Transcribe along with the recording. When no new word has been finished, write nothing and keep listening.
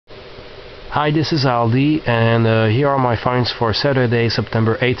Hi, this is Aldi, and here are my finds for Saturday,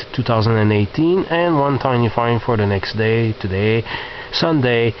 September 8th, 2018, and one tiny find for the next day, today,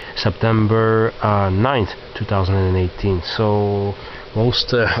 Sunday, September 9th, 2018. So,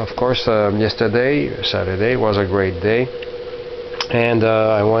 of course, yesterday, Saturday, was a great day, and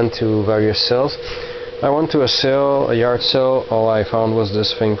I went to various sales. I went to a yard sale. All I found was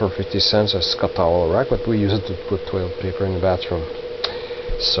this thing for 50 cents, a Scott towel rack, but we use it to put toilet paper in the bathroom.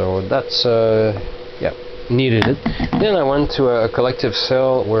 So that's needed it. Then I went to a collective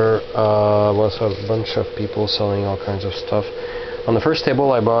sale where was a bunch of people selling all kinds of stuff. On the first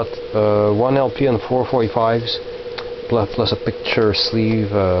table I bought one LP and 4 45s plus a picture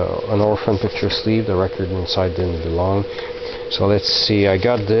sleeve, an orphan picture sleeve. The record inside didn't belong. So let's see, I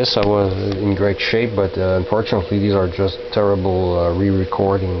got this. I was in great shape, but unfortunately these are just terrible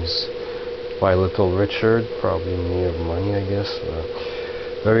re-recordings by Little Richard, probably in need of money, I guess.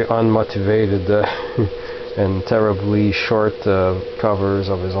 Very unmotivated and terribly short covers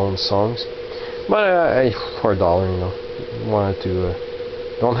of his own songs, but for $1, you know, wanted to.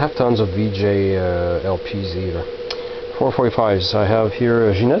 Don't have tons of VJ LPs either. 445s. I have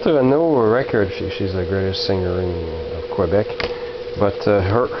here Ginette Renault record. She's the greatest singer of Quebec, but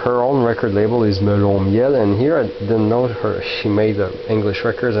her own record label is Melon Miel, and here I didn't know she made English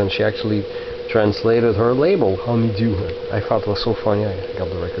records, and she actually translated her label, Honeydew. I thought it was so funny. I got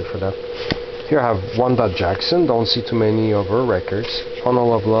the record for that. Here I have Wanda Jackson. Don't see too many of her records.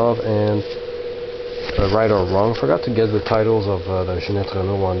 Funnel of Love and Right or Wrong. Forgot to get the titles of the Ginette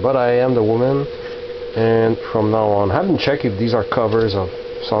Renault one, but I Am the Woman. And from now on, I haven't checked if these are covers of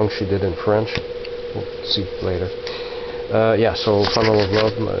songs she did in French. We'll see later. Yeah, so Funnel of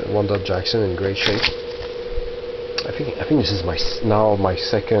Love, Wanda Jackson in great shape. I think this is now my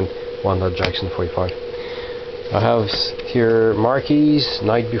second Wanda Jackson 45. I have here Marquis,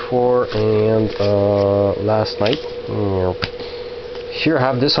 Night Before, and Last Night. Here I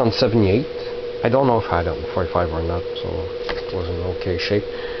have this on 78. I don't know if I had it on 45 or not, so it was in okay shape.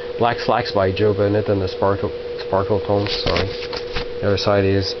 Black Flags by Joe Bennett and the Sparkle Tones, sorry. The other side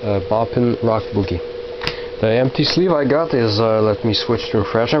is Boppin' Rock Boogie. The empty sleeve I got is, let me switch to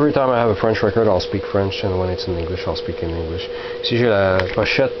French. Every time I have a French record, I'll speak French, and when it's in English, I'll speak in English. Ici, j'ai la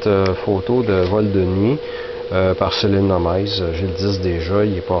pochette photo de Vol de Nuit par Céline Gomez. J'ai le 10 déjà,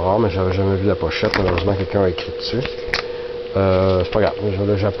 il est pas rare, mais j'avais jamais vu la pochette. Malheureusement, quelqu'un a écrit dessus. C'est pas grave, j'ai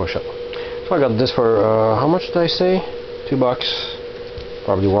déjà la pochette. So I got this for, how much did I say? $2.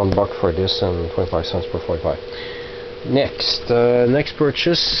 Probably $1 for this and 25 cents per 45. Next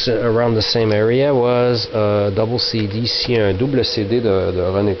purchase around the same area was a double CD. Ici un double CD de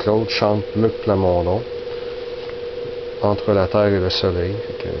René Claude, chante Luc Plamondon, Entre la Terre et le Soleil.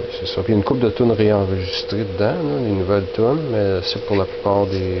 C'est ça. Puis une couple de tunes réenregistrées dedans, là, des nouvelles tunes, mais c'est pour la plupart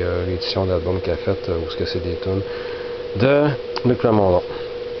des éditions d'albums qu'il a faites où c'est des tunes de Luc Plamondon.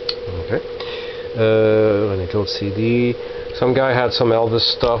 Okay. René Claude CD. Some guy had some Elvis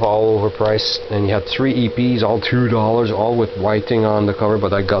stuff all overpriced, and he had 3 EPs, all $2, all with whiting on the cover,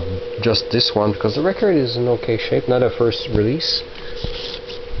 but I got just this one because the record is in okay shape, not a first release,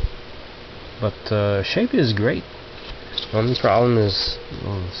 but shape is great. Only problem is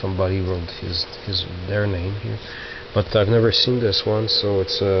somebody wrote their name here, but I've never seen this one, so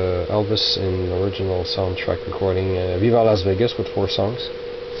it's Elvis in original soundtrack recording, Viva Las Vegas with 4 songs.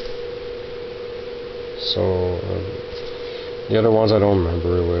 So the other ones I don't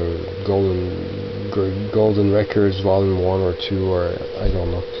remember, Golden Records Volume 1 or 2, or I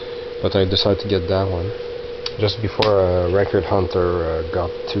don't know. But I decided to get that one just before Record Hunter got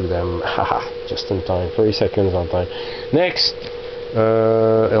to them. Haha, just in time, 30 seconds on time. Next,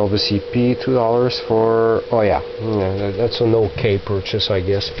 Elvis EP, $2 for, oh yeah, that's an okay purchase, I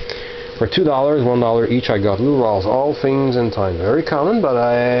guess. For $2, $1 each, I got Lou Rawls, All Things in Time. Very common, but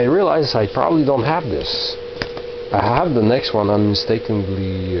I realized I probably don't have this. I have the next one,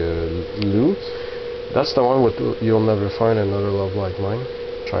 Unmistakably Lou. That's the one with You'll Never Find Another Love Like Mine,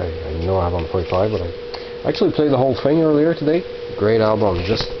 which I know I have on 45, but I actually played the whole thing earlier today. Great album,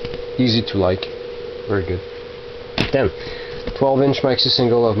 just easy to like, very good. Then, 12-inch maxi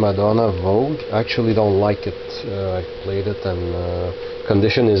single of Madonna, Vogue. I actually don't like it. I played it and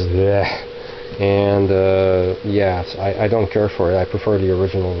condition is there. And yeah, I don't care for it. I prefer the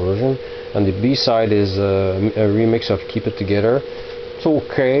original version. And the B-side is a remix of Keep It Together. It's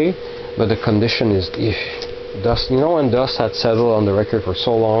okay, but the condition is dust. You know, when dust had settled on the record for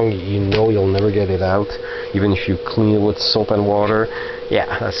so long, you know you'll never get it out, even if you clean it with soap and water.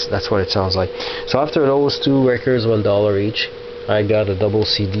 Yeah, that's what it sounds like. So after those 2 records, $1 each, I got a double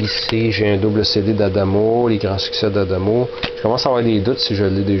CD ici. J'ai un double CD d'Adamo, les grands succès d'Adamo. Je commence à avoir des doutes si je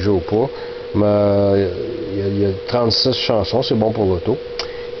l'ai déjà ou pas. Il y a 36 chansons, c'est bon pour l'auto.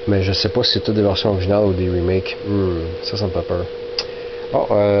 Mais je sais pas si c'est toutes des versions originales ou des remakes. Ça me fait peur. Oh,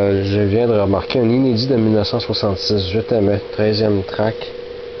 je viens de remarquer un inédit de 1966. Je t'aimais. 13e track.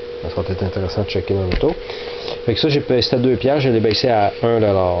 Ça sera peut-être intéressant de checker dans l'auto. Fait que ça, c'était 2 piastres. Je l'ai baissé à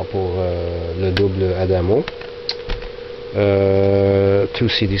 1$ pour le double Adamo. 2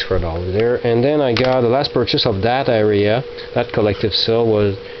 CDs for $1 there. And then I got the last purchase of that area. That collective sale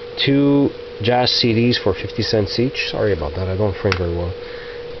was 2 jazz CDs for 50 cents each. Sorry about that. I don't frame very well.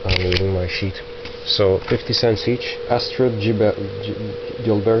 I'm reading my sheet. So 50 cents each. Astrid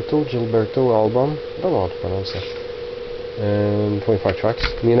Gilberto album. I don't know how to pronounce that. And 25 tracks.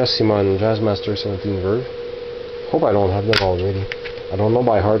 Nina Simone Jazzmaster 17 Verve. Hope I don't have them already. I don't know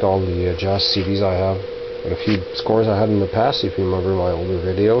by heart all the jazz CDs I have. But a few scores I had in the past, if you remember my older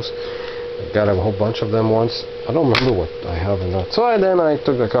videos. I got a whole bunch of them once. I don't remember what I have in that. So then I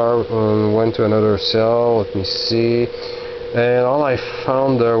took the car and went to another cell. Let me see. And all I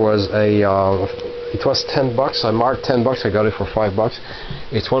found there was it was $10. I marked $10. I got it for $5.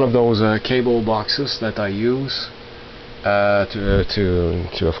 It's one of those cable boxes that I use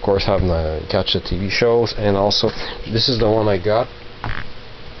to of course have catch the TV shows. And also, this is the one I got.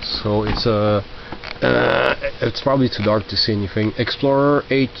 So it's probably too dark to see anything. Explorer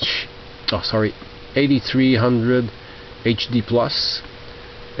 8300 HD Plus,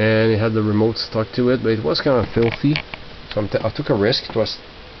 and it had the remote stuck to it, but it was kind of filthy. So I took a risk. It was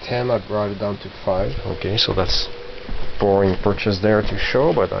 10, I brought it down to 5. Okay, so that's boring purchase there to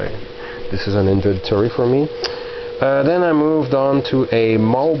show, but this is an inventory for me. Then I moved on to a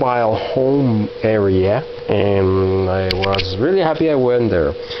mobile home area, and I was really happy I went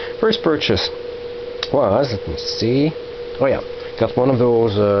there. First purchase was, let me see. Oh yeah, got one of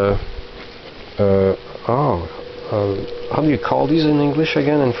those. How do you call these in English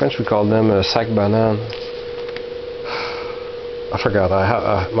again? In French we call them sac banane. I forgot.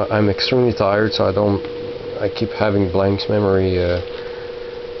 I'm extremely tired, so I keep having blanks, memory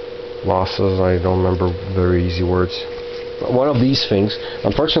losses. I don't remember very easy words. But one of these things.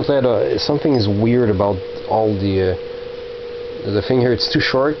 Unfortunately, something is weird about all the thing here. It's too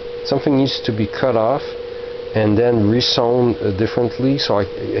short. Something needs to be cut off and then resewn differently, so I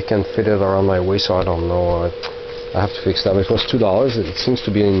can fit it around my waist. So I don't know. I have to fix that. It was $2. It seems to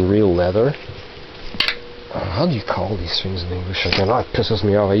be in real leather. How do you call these things in English again? Oh, it pisses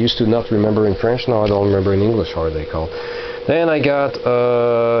me off. I used to not remember in French, now I don't remember in English how they call. Then I got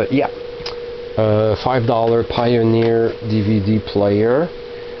 $5 Pioneer DVD player,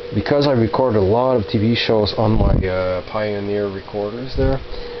 because I record a lot of TV shows on my Pioneer recorders there.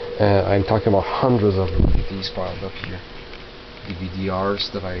 I'm talking about hundreds of DVDs piled up here. DVDRs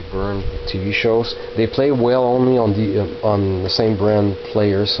that I burn TV shows. They play well only on the same brand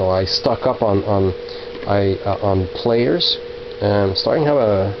players, so I stock up on players, and I'm starting to have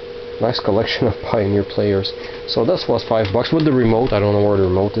a nice collection of Pioneer players. So that was $5 with the remote. I don't know where the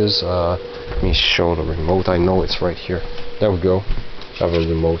remote is. Let me show the remote. I know it's right here. There we go. I have a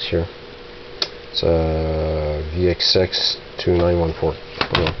remote here. It's a VXX 2914.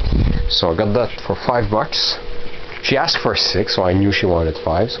 Yeah. So I got that for $5. She asked for 6, so I knew she wanted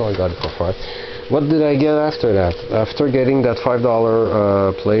 5, so I got it for 5. What did I get after that? After getting that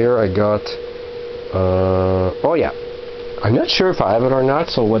 $5 player, I got oh yeah, I'm not sure if I have it or not,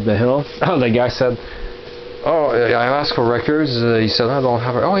 so what the hell. Oh, the guy said, oh, I asked for records. He said, I don't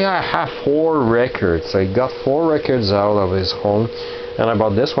have it. Oh yeah, I have 4 records. I got 4 records out of his home, and I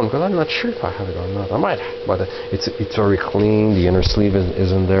bought this one because I'm not sure if I have it or not. I might have, but it's very clean. The inner sleeve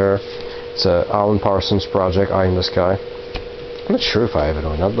isn't there. It's a Alan Parsons project, Eye in the Sky. I'm not sure if I have it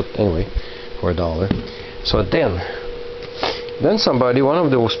or not, but anyway, for $1. So then somebody, one of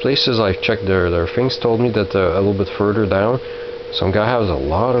those places I checked their things, told me that a little bit further down, some guy has a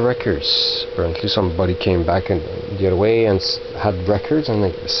lot of records. Apparently somebody came back the other way and had records, and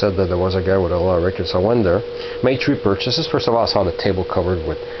they said that there was a guy with a lot of records. So I went there, made 3 purchases. First of all, I saw the table covered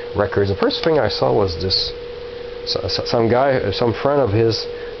with records. The first thing I saw was this. Some guy, some friend of his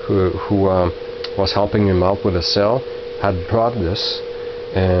who was helping him out with a sale, had brought this.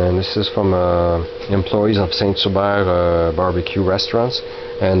 And this is from employees of St-Hubert barbecue restaurants,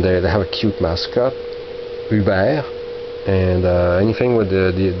 and they have a cute mascot, Hubert, and anything with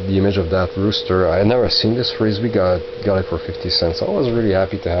the image of that rooster. I had never seen this frisbee, got it for 50 cents. So I was really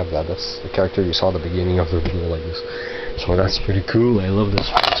happy to have that. That's the character you saw at the beginning of the video, like this. So that's pretty cool. I love this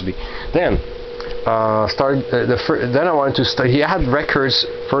frisbee. Then then I wanted to start. He had records,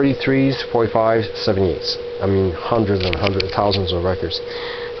 33s, 45s, 78s. I mean, hundreds and thousands of records.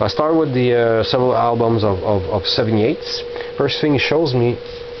 So I started with the several albums of 78s. First thing he shows me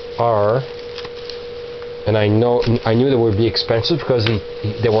are and I knew they would be expensive because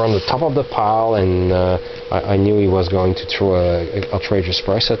they were on the top of the pile, and I knew he was going to throw an outrageous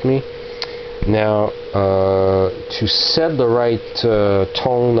price at me. Now, to set the right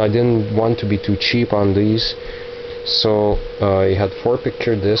tone, I didn't want to be too cheap on these, so he had 4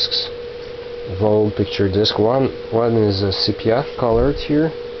 picture discs, Vogue picture disc. One is a sepia colored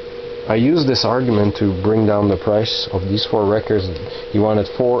here. I used this argument to bring down the price of these 4 records. He wanted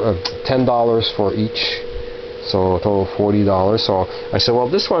 $10 for each, so a total of $40. So I said, well,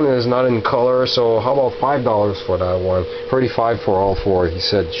 this one is not in color, so how about $5 for that one? $35 for all 4. He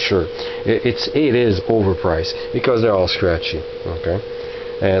said, sure. It is overpriced because they're all scratchy. Okay,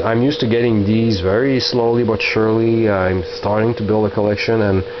 and I'm used to getting these very slowly but surely. I'm starting to build a collection,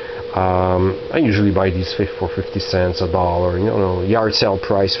 and I usually buy these for 50 cents, $1, you know, yard sale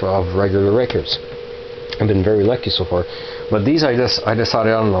price of regular records. I've been very lucky so far. But these I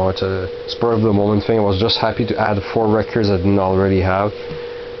decided, I don't know, it's a spur of the moment thing. I was just happy to add 4 records I didn't already have.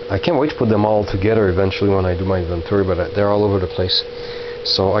 I can't wait to put them all together eventually when I do my inventory, but they're all over the place.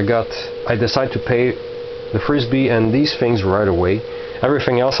 So I decided to pay the Frisbee and these things right away.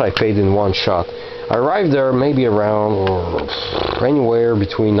 Everything else I paid in one shot. I arrived there maybe around or anywhere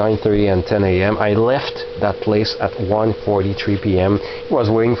between 9:30 and 10 a.m. I left that place at 1:43 p.m. He was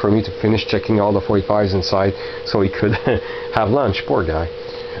waiting for me to finish checking all the 45s inside so he could have lunch. Poor guy.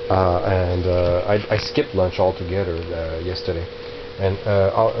 I skipped lunch altogether yesterday. And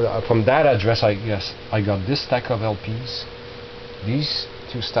from that address, I guess I got this stack of LPs, these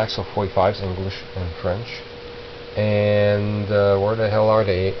 2 stacks of 45s, English and French. And where the hell are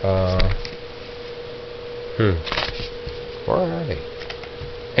they? Where are they?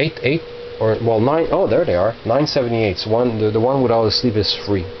 8 or well 9. Oh, there they are. 978s. The one without the sleeve is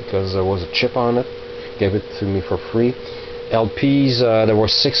free because there was a chip on it. Gave it to me for free. LPs. There were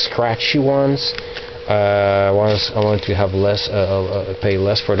 6 scratchy ones. I wanted to have less, pay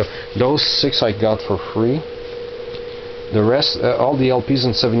less for those 6 I got for free. The rest, all the LPs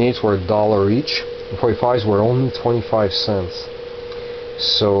and 78s were $1 each. The 45s were only 25 cents.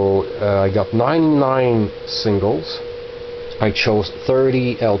 So I got 99 singles. I chose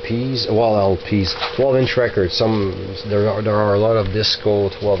 30 LPs, well, LPs, 12-inch records. There are a lot of disco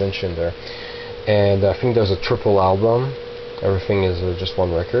 12-inch in there, and I think there's a triple album. Everything is just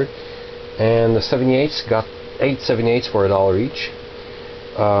one record. And the 78s, got 8 78s for $1 each.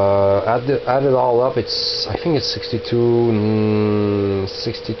 Add it all up, I think it's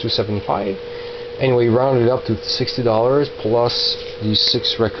 62.75. Anyway, rounded up to $60 plus these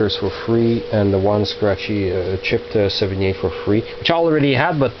 6 records for free and the 1 scratchy chipped 78 for free, which I already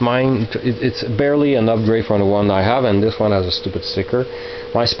had, but mine it's barely an upgrade from the one I have, and this one has a stupid sticker.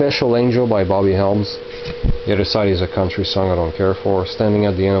 My Special Angel by Bobby Helms. The other side is a country song I don't care for. Standing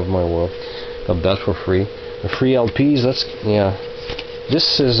at the End of My World. Got that for free. The free LPs.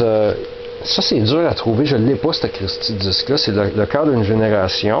 This is ça c'est dur à trouver. Je l'ai pas ce petit disque-là. C'est le cœur d'une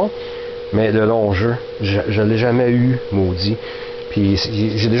génération. Mais de long jeu, je l'ai jamais eu, maudit. Puis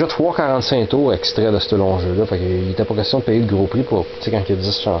j'ai déjà 3,45 tours extraits de ce long jeu-là. Fait qu'il n'était pas question de payer le gros prix pour, tu sais, quand il y a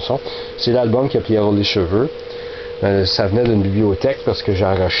 10 chansons. C'est l'album qui a Pierrot les cheveux. Ça venait d'une bibliothèque parce que j'ai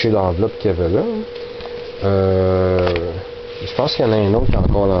arraché l'enveloppe qu'il y avait là. Je pense qu'il y en a un autre qui a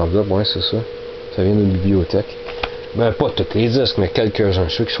encore l'enveloppe. Ouais, c'est ça. Ça vient d'une bibliothèque. Ben, pas tous les disques, mais quelques-uns.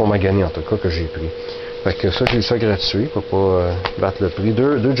 Ceux qui sont maganés, en tout cas, que j'ai pris. Fait que ça, j'ai eu ça gratuit pour pas battre le prix.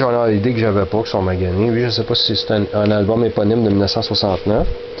 Deux Johnny Hallyday que j'avais pas, qui sont maganés. Lui, je sais pas si c'est un album éponyme de 1969.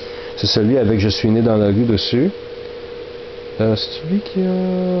 C'est celui avec Je suis né dans la rue dessus. C'est celui qui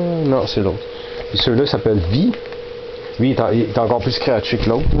a... Non, c'est l'autre. Puis celui-là s'appelle Vie. Lui, il est encore plus scratché que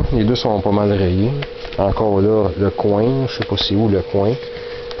l'autre. Les deux sont pas mal rayés. Encore là, Le Coin. Je sais pas c'est où, Le Coin.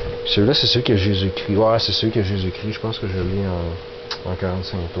 Puis celui-là, c'est celui que Jésus-Christ. Ouais, c'est celui que Jésus-Christ. Je pense que je l'ai en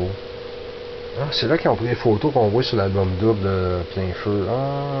 45 tours. Ah, c'est là qu'ils ont pris les photos qu'on voit sur l'album double de Plein Feu.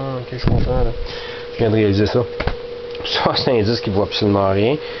 Ah, ok, je comprends là. Je viens de réaliser ça. Ça, c'est un disque qui vaut absolument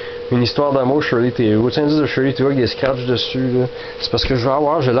rien. Une histoire d'amour, Shirley Theroux. C'est un disque de Shirley Theroux avec des scratchs dessus. C'est parce que je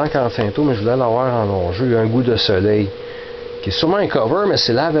l'ai en 45 tours, mais je voulais l'avoir en long jeu. Il y a Un goût de soleil, qui est sûrement un cover, mais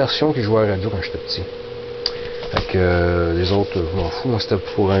c'est la version que je jouais à la radio quand j'étais petit. Fait que les autres, je m'en fous. Moi, c'était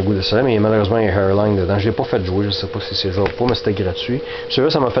pour Un goût de soleil, mais malheureusement, il y a Hairline dedans. Je l'ai pas fait jouer, je sais pas si c'est joué ou pas, mais c'était gratuit. Celui-là,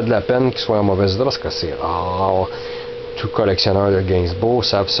 ça m'a fait de la peine qu'il soit en mauvaise état parce que c'est rare. Tout collectionneur de Gainsbourg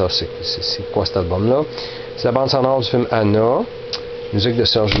savent ça, c'est quoi cet album-là. C'est la bande sonore du film Anna, musique de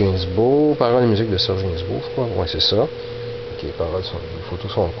Serge Gainsbourg, paroles et musique de Serge Gainsbourg, je crois. Ouais, c'est ça. Ok, les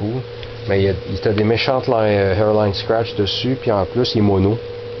photos sont cool. Mais il y a des méchantes hairline scratch dessus, puis en plus, il est mono.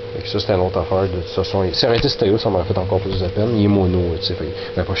 Et ça, c'était une autre affaire. De toute façon, si ça aurait été stéréo, ça m'aurait fait encore plus de peine. Il est mono, tu sais.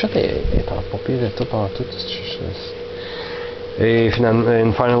 La pochette est en pas pire état par tout.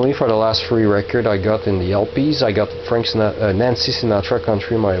 And finally, for the last free record I got in the LPs, I got Nancy Sinatra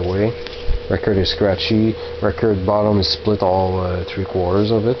Country My Way. Record is scratchy. Record bottom is split all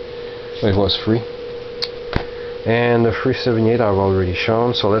 3/4 of it. It was free. And the free 78 I've already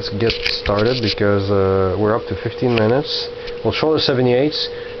shown, so let's get started because we're up to 15 minutes. We'll show the 78s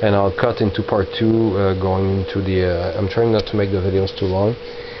and I'll cut into part 2 going into the... I'm trying not to make the videos too long.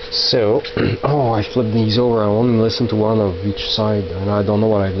 So, oh, I flipped these over. I only listened to one of each side and I don't know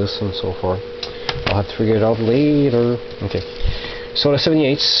what I've listened so far. I'll have to figure it out later. Okay. So the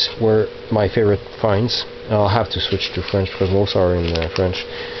 78s were my favorite finds. I'll have to switch to French because most are in French.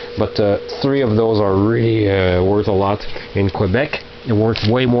 But 3 of those are really worth a lot in Quebec. They're worth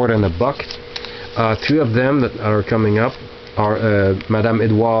way more than $1. 2 of them that are coming up are Madame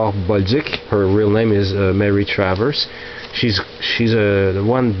Edouard Bolduc. Her real name is Mary Travers. She's the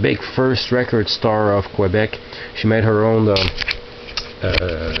one big first record star of Quebec. She made her own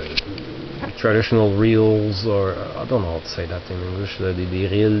traditional reels, or I don't know how to say that in English. Des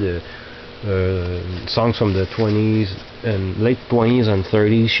reels. Songs from the 20s and late 20s and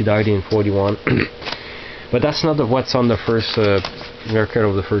 30s. She died in 41. But that's not what's on the first record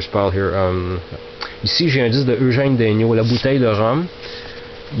of the first pile here. Ici j'ai un disque de Eugène Daigneault, La bouteille de rhum.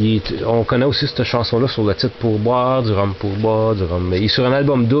 On connaît aussi cette chanson-là sur le titre Pour boire, du rhum pour boire, du rhum. Il est sur un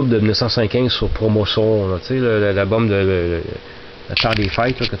album double de 1915 sur Promotion, tu sais, l'album de la Terre des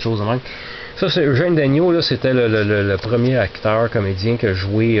Fêtes, là, quelque chose de même. Ça, c'est Eugène Daigneault, là, c'était le premier acteur, comédien qui a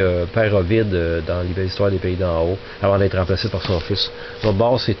joué Père Ovide dans Les Belles Histoires des Pays d'en haut, avant d'être remplacé par son fils. L'autre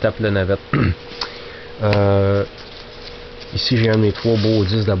bord, c'est Tape le Navette. Ici, j'ai un de mes 3 beaux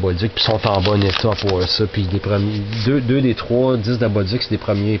disques d'Abolduc, puis sont en bon état pour ça. Puis deux des 3 disques d'Abolduc, c'est des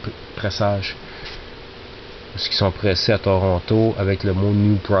premiers pressages. Parce qu'ils sont pressés à Toronto avec le mot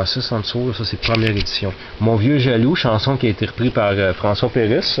New Process en dessous. Ça, c'est première édition. Mon vieux jaloux, chanson qui a été reprise par François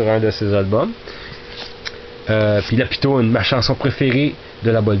Pérusse sur un de ses albums. Puis là, plutôt ma chanson préférée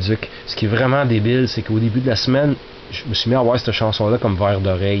de la Bolduc. Ce qui est vraiment débile, c'est qu'au début de la semaine, je me suis mis à voir cette chanson-là comme verre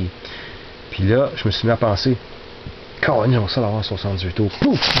d'oreille. Puis là, je me suis mis à penser, quand on ça d'avoir 68 tours.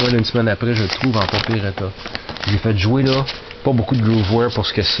 Pouf! Voilà, une semaine après, je le trouve en pas pire état. J'ai fait jouer là, pas beaucoup de grooveware pour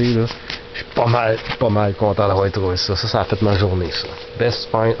ce que c'est là. Je suis pas mal content d'avoir trouvé ça. Ça a fait ma journée, ça. Best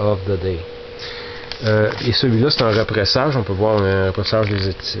find of the day. Et celui-là, c'est un repressage. On peut voir un repressage des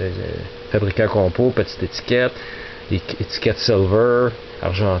fabricants compo, petite étiquette, étiquette silver,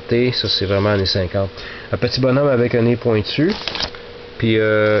 argenté. Ça, c'est vraiment années 50. Un petit bonhomme avec un nez pointu. Puis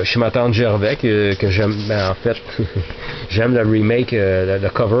chez ma tante Gervais, que j'aime, ben, en fait, j'aime le remake, le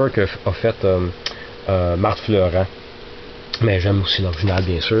cover qu'a fait Marthe Fleurant. Mais j'aime aussi l'original,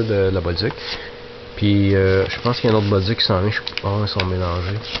 bien sûr, de la Bolduc. Puis je pense qu'il y a un autre Bolduc qui s'en vient. Ils sont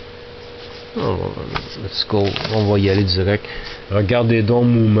mélangés. Oh, let's go. On va y aller direct. Regardez donc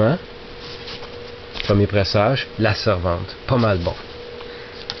Mouvement. Premier pressage. La Servante. Pas mal bon.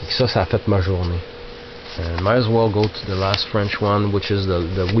 Et ça a fait ma journée. Might as well go to the last French one, which is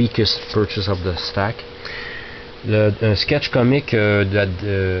the weakest purchase of the stack. Un sketch comique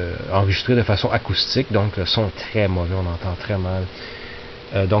enregistré de façon acoustique, donc le son est très mauvais, on entend très mal.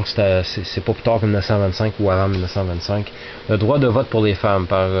 Donc c'est pas plus tard que 1925 ou avant 1925. Le droit de vote pour les femmes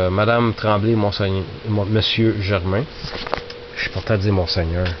par Madame Tremblay, Monsieur Germain. Je suis porté à dire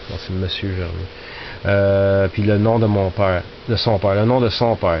Monseigneur, c'est Monsieur Germain. Puis le nom de son père, le nom de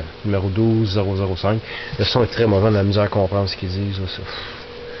son père, numéro 12005. Le son est très mauvais, on a la misère à comprendre ce qu'ils disent.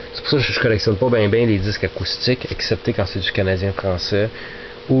 C'est pour ça que je collectionne pas bien les disques acoustiques, excepté quand c'est du canadien-français,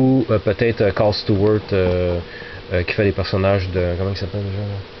 ou peut-être Carl Stewart qui fait les personnages de... Comment il s'appelle déjà?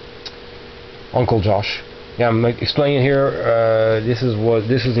 Uncle Josh. Yeah, I'm explaining here, this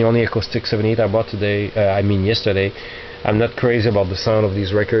is the only acoustic 78 I bought today, yesterday. I'm not crazy about the sound of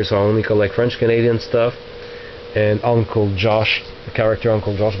these records, so I only collect French-Canadian stuff. And Uncle Josh, the character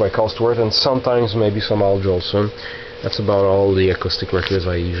Uncle Josh by Carl Stewart, and sometimes maybe some Al Jolson. That's about all the acoustic records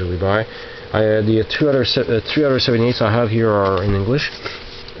I usually buy. The three other 78s I have here are in English,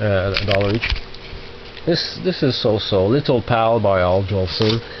 $1 each. This is so-so. Little Pal by Al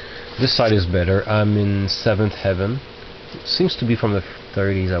Jolson. This side is better. I'm in Seventh Heaven. It seems to be from the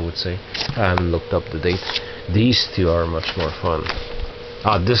 30s, I would say. I haven't looked up the date. These two are much more fun.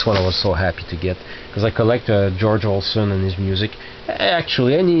 This one I was so happy to get because I collect George Olson and his music.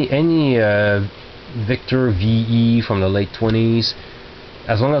 Actually, any Victor VE from the late 20s,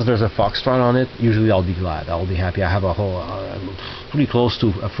 as long as there's a Foxtrot on it, usually I'll be glad. I'll be happy. I have a whole, pretty close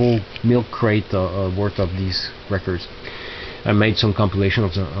to a full milk crate worth of these records. I made some compilation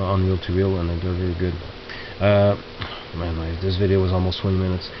of the on reel to reel, and they're very good. Man, this video was almost 20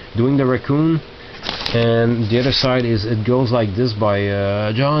 minutes. Doing the raccoon, and the other side is It Goes Like This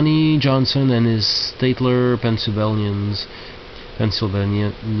by Johnny Johnson and his Statler Pennsylvanians.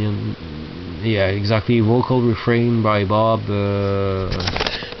 Yeah, exactly. Vocal refrain by Bob.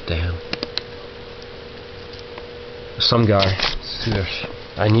 Damn. Some guy.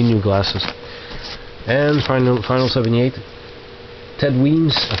 I need new glasses. And final 78. Ted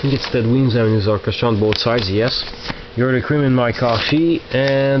Weems. I think it's Ted Weems and his orchestra on both sides. Yes. You're the cream in my coffee,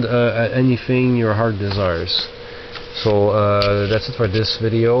 and anything your heart desires. So that's it for this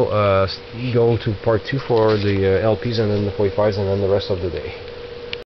video. Go to part 2 for the LPs, and then the 45s, and then the rest of the day.